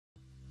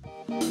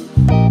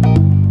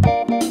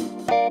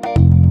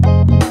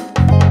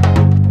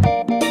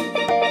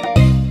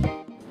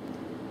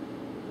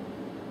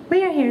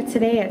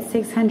today at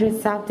 600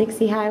 South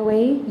Dixie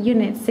Highway,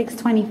 Unit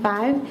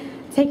 625,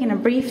 taking a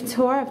brief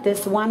tour of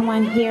this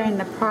one here in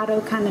the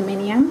Prado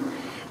condominium.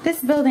 This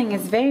building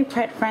is very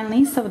pet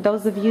friendly, so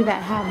those of you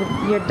that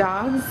have your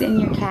dogs and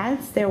your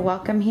cats, they're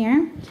welcome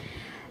here.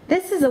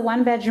 This is a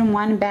 1-bedroom,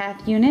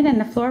 1-bath unit, and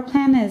the floor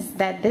plan is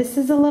that this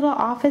is a little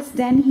office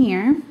den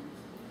here.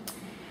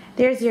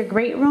 There's your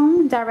great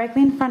room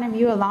directly in front of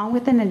you along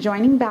with an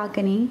adjoining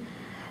balcony.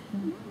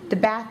 The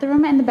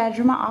bathroom and the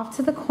bedroom are off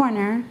to the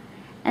corner,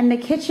 and the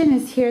kitchen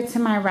is here to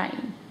my right.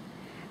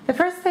 The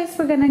first place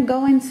we're going to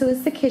go into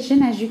is the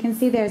kitchen. As you can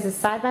see, there's a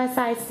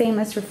side-by-side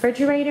stainless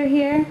refrigerator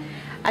here,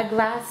 a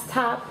glass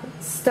top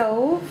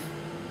stove,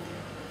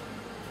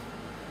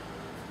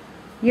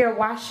 your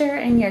washer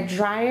and your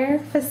dryer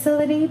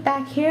facility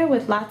back here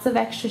with lots of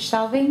extra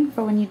shelving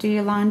for when you do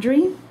your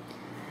laundry,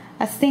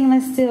 a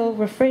stainless steel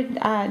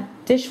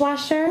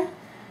dishwasher,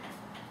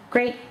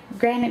 great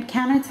granite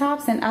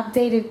countertops and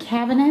updated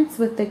cabinets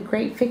with the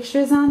great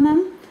fixtures on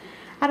them.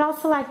 I'd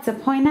also like to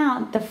point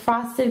out the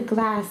frosted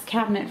glass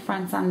cabinet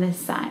fronts on this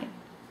side.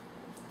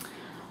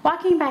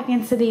 Walking back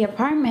into the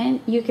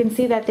apartment, you can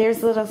see that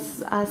there's a little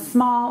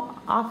small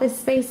office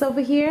space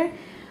over here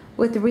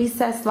with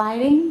recessed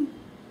lighting.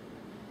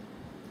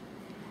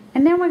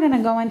 And then we're going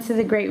to go into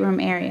the great room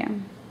area.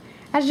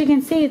 As you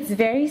can see, it's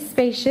very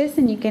spacious,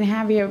 and you can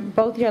have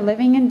both your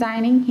living and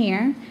dining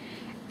here.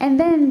 And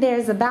then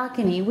there's a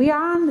balcony. We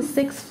are on the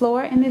 6th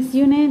floor in this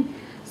unit,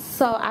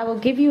 so I will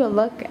give you a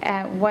look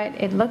at what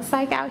it looks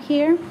like out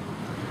here.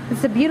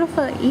 It's a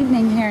beautiful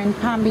evening here in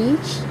Palm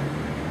Beach,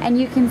 and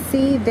you can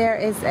see there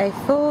is a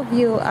full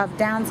view of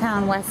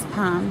downtown West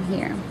Palm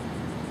here.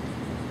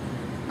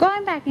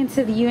 Going back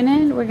into the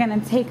unit, we're going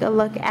to take a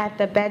look at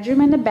the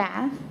bedroom and the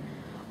bath.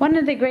 One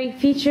of the great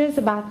features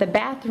about the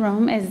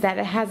bathroom is that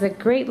it has a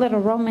great little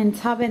Roman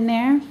tub in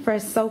there for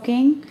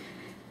soaking,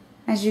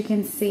 as you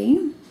can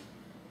see.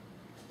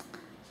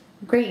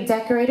 Great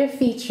decorative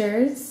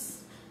features.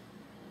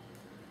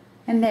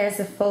 And there's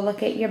a full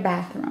look at your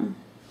bathroom.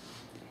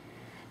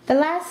 The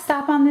last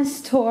stop on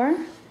this tour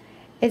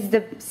is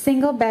the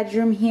single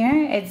bedroom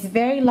here. It's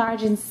very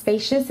large and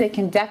spacious. It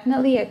can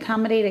definitely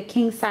accommodate a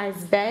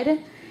king-size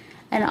bed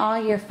and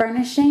all your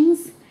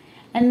furnishings.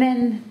 And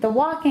then the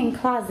walk-in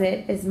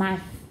closet is my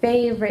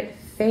favorite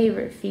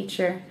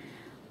feature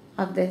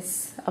of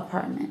this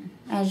apartment.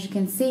 As you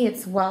can see,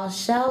 it's well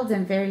shelved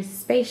and very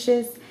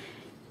spacious.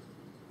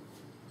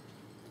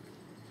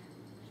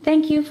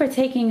 Thank you for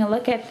taking a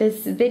look at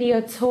this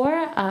video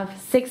tour of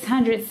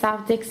 600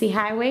 South Dixie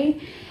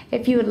Highway.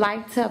 If you would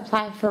like to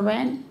apply for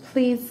rent,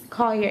 please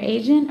call your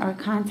agent or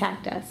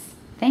contact us.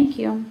 Thank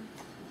you.